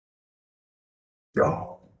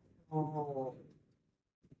Oh,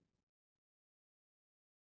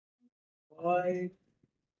 why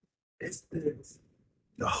is this?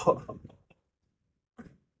 Oh,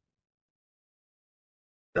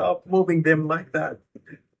 stop moving them like that.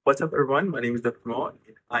 What's up, everyone? My name is Dr. Mo,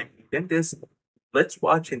 and I'm a dentist. Let's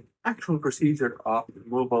watch an actual procedure of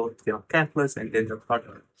removal of the canthus and dental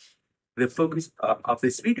tartar. The focus of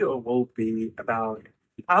this video will be about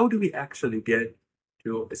how do we actually get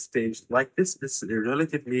to a stage like this. This is a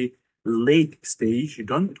relatively late stage. You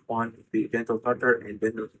don't want the dental tartar and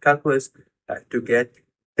dental calculus to get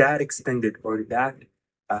that extended or that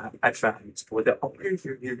advanced. What the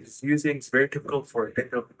operator is using is very typical for a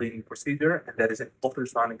dental cleaning procedure, and that is an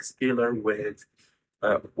ultrasonic scaler with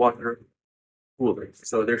water cooling.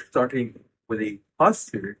 So they're starting with a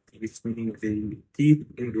posterior teeth, meaning the teeth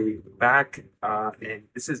in the back, and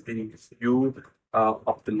this is the view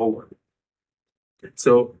of the lower.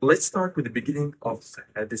 So let's start with the beginning of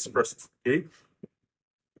this process. Okay,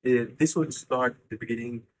 this would start the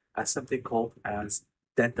beginning as something called as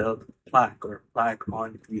dental plaque or plaque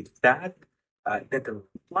on teeth. That dental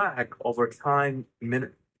plaque over time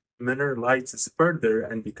mineralizes further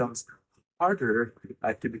and becomes harder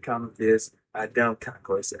to become this dental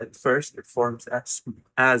calculus. At first, it forms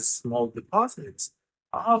as small deposits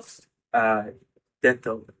of uh,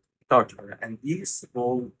 dental tartar, and these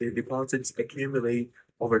small deposits accumulate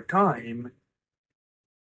over time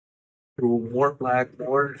through more plaque,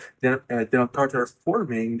 more dental tartar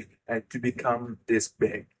forming to become this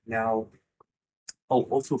big. Now, I'll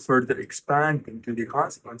also further expand into the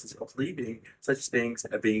consequences of leaving such things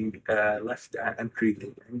being left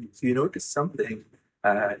untreated. And if you notice something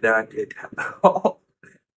that it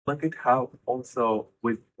look at how also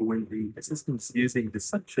with when the assistant's using the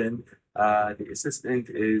suction, the assistant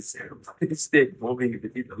is instead moving the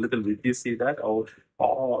teeth a little bit. You see that? Oh,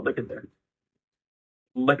 look at that.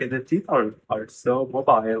 Like the teeth are so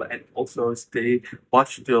mobile and also stay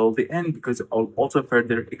watch till the end because I'll also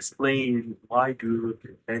further explain why do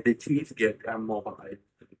the teeth get mobile.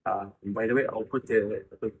 By the way, I'll put the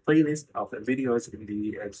playlist of the videos in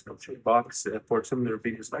the description box for similar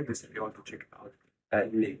videos like this if you want to check it out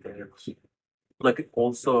later. Like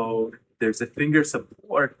also, there's a finger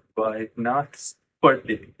support, but not for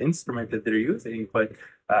the instrument that they're using, but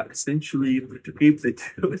essentially to keep the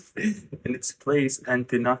tooth in its place and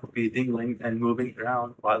to not be dingling and moving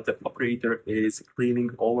around while the operator is cleaning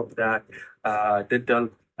all of that dental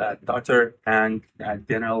tartar and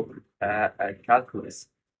dental calculus.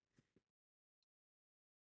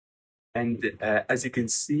 And as you can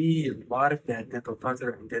see, a lot of that dental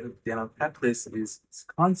tartar and dental calculus is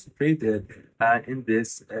concentrated in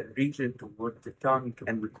this region toward the tongue,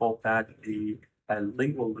 and we call that the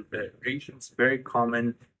lingual region. It's very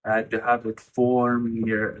common to have it form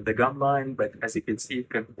near the gum line, but as you can see, it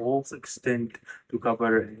can also extend to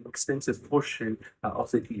cover an extensive portion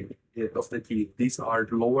of the teeth. Of the teeth, these are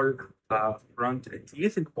lower front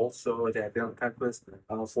teeth, and also the dental calculus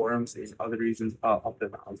forms in other regions of the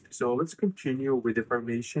mouth. So let's continue with the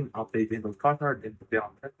formation of the dental conard and the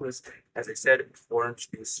dental calculus. As I said, it forms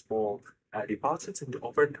these small deposits, and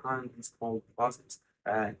over time, these small deposits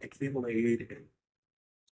accumulate and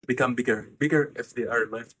become bigger if they are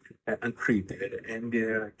left untreated. And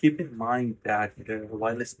keep in mind that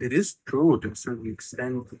while it is true to a certain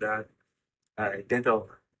extent that dental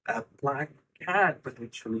plaque can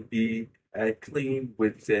potentially be cleaned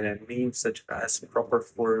with means such as proper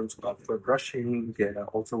forms of brushing,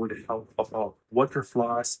 also with the help of a water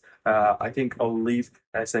floss. I think I'll leave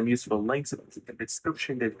some useful links in the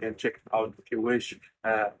description that you can check out if you wish.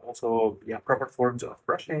 Also, yeah, proper forms of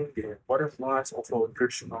brushing, water floss, also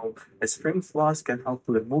traditional string floss can help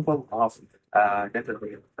with the removal of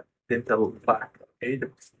dental plaque. Okay,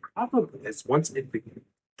 the problem is once it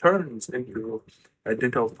turns into a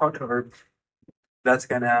dental tartar, that's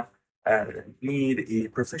gonna uh, need a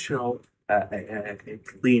professional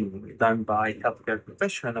cleaning done by healthcare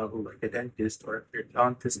professional like a dentist or a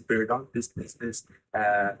periodontist is this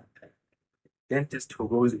uh, dentist who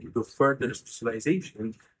goes into further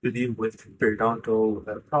specialization to deal with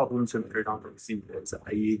periodontal problems and periodontal diseases,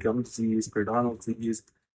 i.e. gum disease, periodontal disease,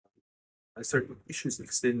 certain issues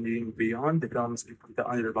extending beyond the gums into the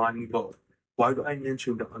underlying bone. Why do I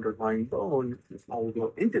mention the underlying bone? I'll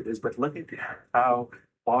go into this, but look at how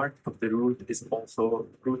part of the root of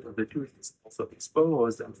the tooth is also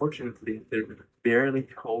exposed. Unfortunately, they're barely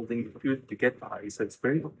holding the tooth to get by. So it's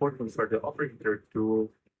very important for the operator to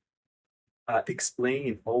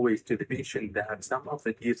explain always to the patient that some of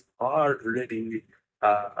the teeth are already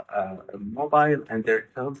mobile and they're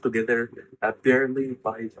held together barely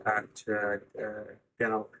by that you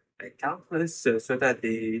know calculus so that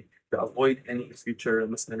they to avoid any future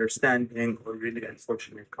misunderstanding or really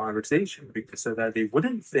unfortunate conversation, because so that they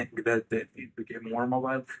wouldn't think that the teeth became more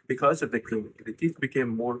mobile because of the cleaning. The teeth became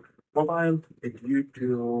more mobile due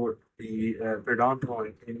to the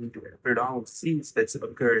periodontal disease that's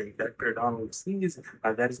occurring. That periodontal disease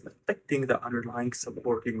that is affecting the underlying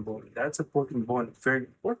supporting bone. That supporting bone is very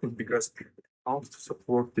important because it helps to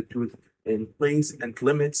support the tooth in place and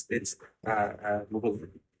limits its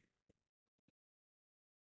mobility.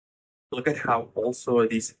 Look at how also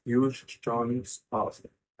these huge chunks of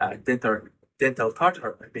dental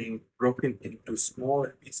tartar are being broken into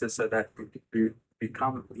smaller pieces so that it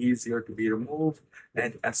become easier to be removed.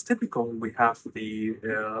 And as typical, we have the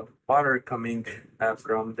water coming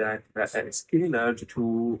from that scaler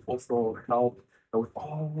to also help with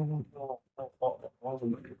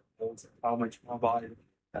how much mobile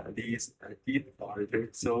these teeth are. They're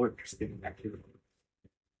so interesting, actually.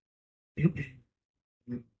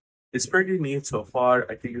 It's pretty neat so far.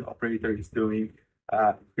 I think the operator is doing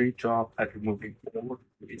a great job at removing all of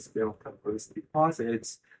these bill covers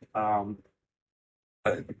deposits. Um,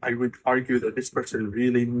 I would argue that this person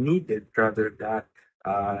really needed rather than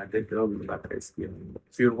the bill covers.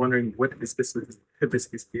 If you're wondering what is this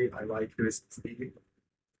hibiscus tea, I like hibiscus tea.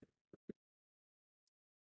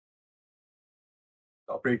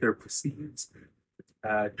 The operator proceeds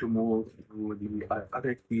to move to the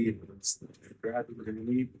other key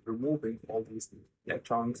gradually removing all these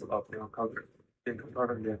chunks of color. Then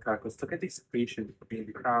color the carcass. Look at this separation between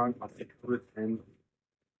the crown of the tooth and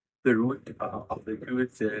the root of the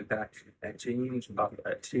tooth, that change of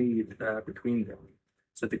shade between them.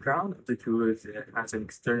 So the crown of the tooth has an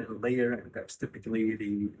external layer, and that's typically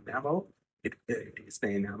the enamel. It is the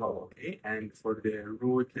enamel, okay? And for the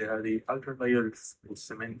root, the outer layer is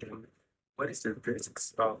cementum. What is the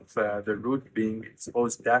risks of the root being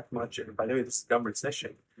exposed that much? And by the way, this is gum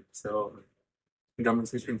recession. So gum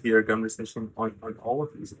recession here, gum recession on all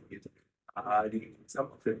of these things. Some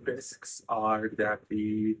of the risks are that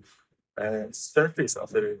the surface of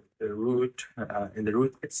the root and the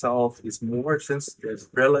root itself is more sensitive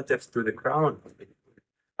relative to the crown of the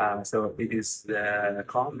so it is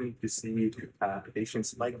common to see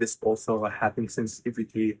patients like this also having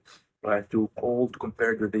sensitivity to cold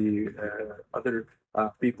compared to the other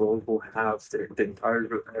people who have the entire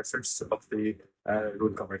surface of the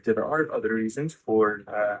root covered. There are other reasons for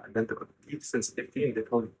dental teeth sensitivity and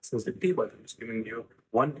dental sensitivity, but I'm just giving you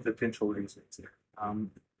one potential reasons.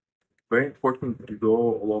 Very important to go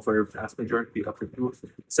all over vast majority of the tooth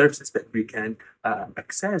surfaces that we can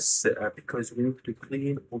access because we need to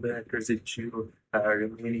clean all the residue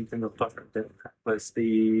remaining dental tartar plus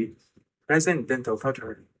the present dental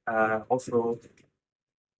tartar also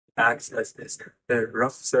acts as this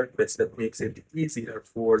rough surface that makes it easier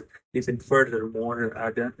for even further more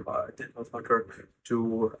dental tartar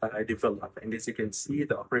to develop. And as you can see,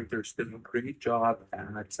 the operators doing a great job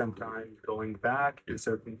at sometimes going back to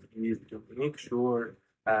certain teeth to make sure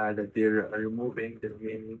that they're removing the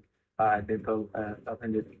remaining dental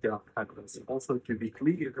and the dental fragments. Also, to be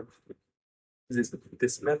clear,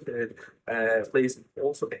 this method plays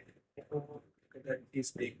also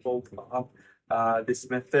is being both up. This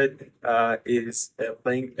method is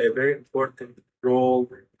playing a very important role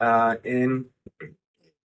in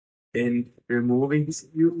removing these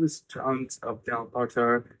huge chunks of down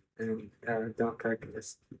tartar and down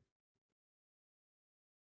calculus.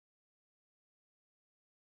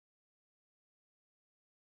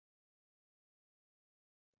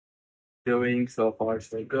 Doing so far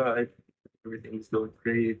so good. Everything's going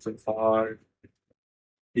great so far.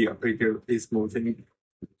 The operator is moving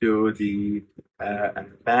to the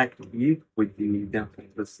back teeth with the dental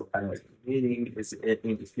meaning is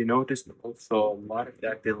if you notice also a lot of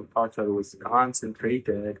that dental tartar was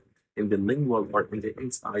concentrated in the lingual or in the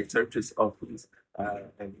inside surface of these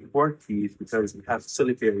core teeth because we have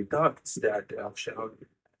salivary ducts that show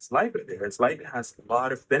saliva there. Saliva has a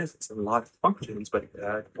lot of benefits and a lot of functions, but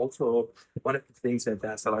also one of the things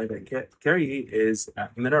that saliva carry is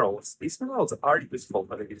minerals. These minerals are useful,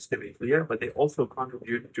 but it is to be clear, but they also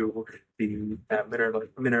contribute to the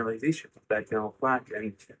mineralization of that dental plaque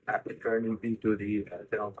and turning into the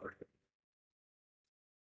dental tartar.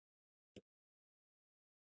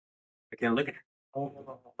 Again, look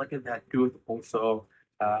at that tooth also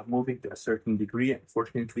moving to a certain degree.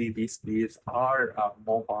 Unfortunately, these leaves are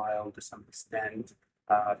mobile to some extent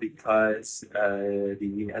because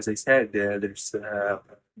as I said, there's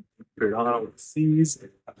periodontal disease,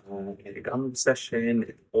 in the gum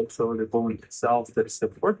session, also the bone itself that is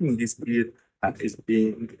supporting these teeth is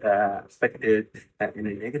being affected in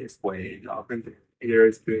a negative way. here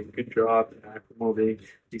is doing a good job at removing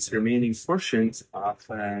these remaining portions of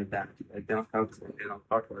that dental health and dental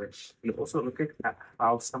tartar. And also look at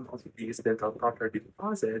how some of these dental tartar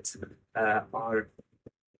deposits are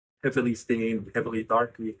heavily stained, heavily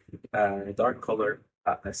dark color,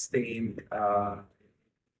 stained,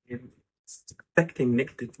 in affecting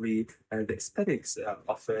negatively the aesthetics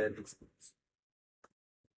of these.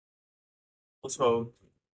 Also,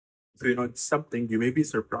 so, it's something you may be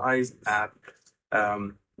surprised at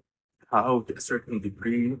um, how, to a certain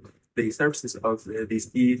degree, the surfaces of these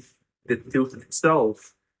teeth, the tooth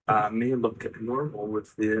itself, may look normal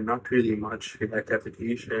with not really much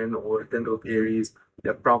cavitation or dental caries.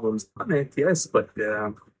 There are problems on it, yes, but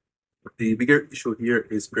the bigger issue here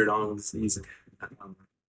is periodontal disease. Um,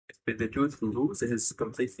 if the tooth loses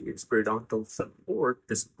completely its periodontal support,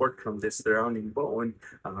 the support from the surrounding bone,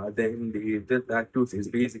 then that tooth is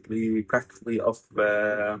basically practically of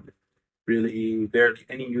really barely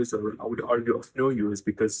any use, or I would argue of no use,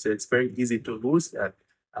 because it's very easy to lose that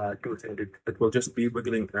tooth, and it will just be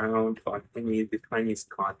wiggling around on the tiniest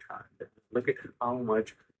contact. Look at how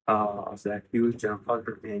much of that huge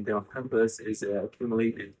fiber and compass is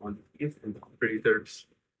accumulated on the teeth, and the operator is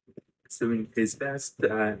doing his best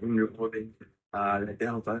in removing the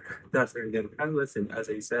delta dental canvas. And as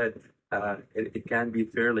I said, it can be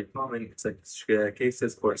fairly common in such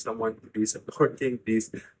cases for someone to be supporting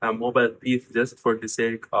these mobile teeth just for the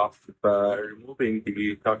sake of removing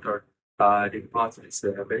the tartar deposits.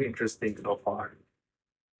 Very interesting so far.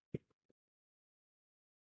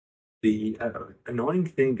 The annoying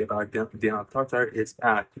thing about the tartar is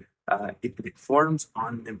that it forms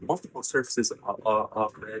on the multiple surfaces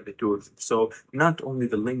of the tooth. So not only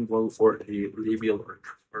the lingual or the labial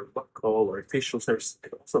or buccal or facial surface,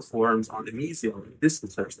 it also forms on the mesial and distal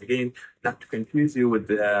surface. Again, not to confuse you with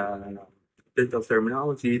the dental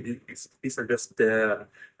terminology, these are just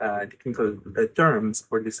technical terms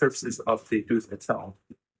for the surfaces of the tooth itself.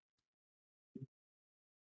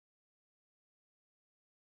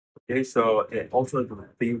 Okay, so also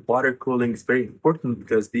the water cooling is very important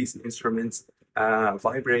because these instruments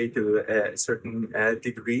vibrate to a certain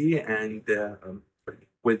degree, and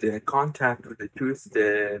with the contact with the tooth,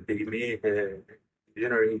 they may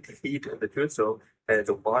generate heat in the tooth. So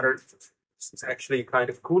the water is actually kind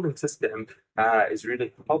of cooling system is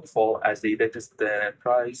really helpful as the dentist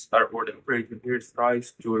tries, or the operator here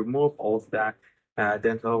tries to remove all of that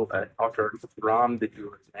dental outer from the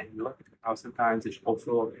tooth. And look how sometimes it's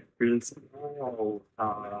also really small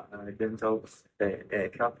dental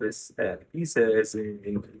calculus pieces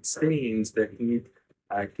and stains that need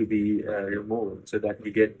to be removed so that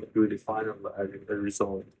we get to the final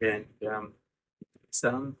result. And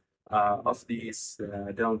some of these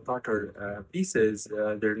dental tartar pieces,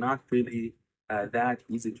 they're not really that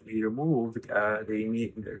easy to be removed.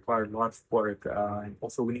 They require a lot of work, and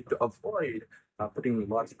also we need to avoid putting a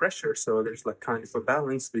lot of pressure. So there's like kind of a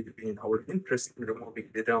balance between our interest in removing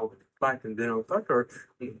the dental plaque and dental tartar,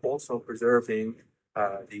 and also preserving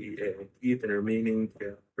the teeth and remaining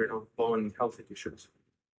bone healthy tissues.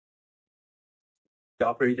 The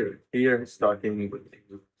operator here starting with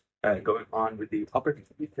going on with the upper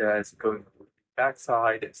teeth, going with the back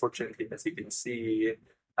side. Unfortunately, as you can see,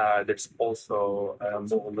 there's also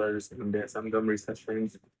molars and some gum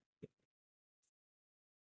recessions.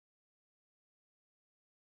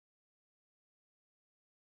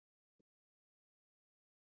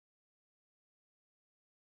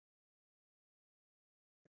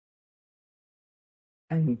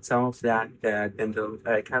 And some of that dental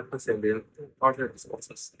campus and the tartar is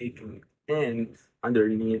also sneaking in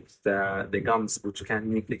underneath the gums, which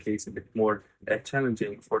can make the case a bit more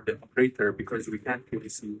challenging for the operator because we can't really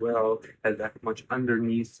see well that much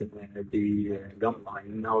underneath the gum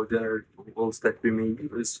line. Now, there are tools that we may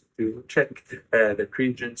use to check the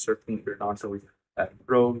region, certain periodontal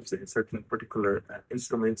probes, and certain particular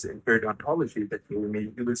instruments in periodontology that we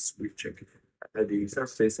may use. We check the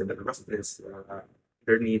surface and the roughness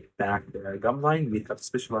underneath that gum line. We have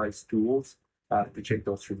specialized tools to check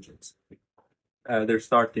those regions. They're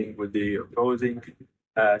starting with the opposing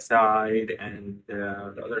side and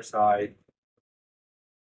the other side.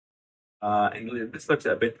 And this looks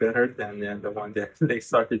a bit better than the one that they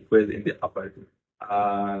started with in the upper.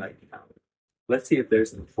 Uh, let's see if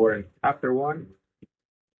there's a before and after one.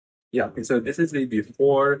 Yeah, okay, so this is the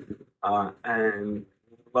before and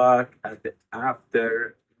look at the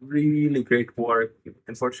after. Really great work.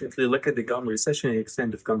 Unfortunately, look at the gum recession and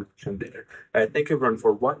extent of gum recession there. Thank you everyone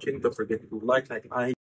for watching. Don't forget to like I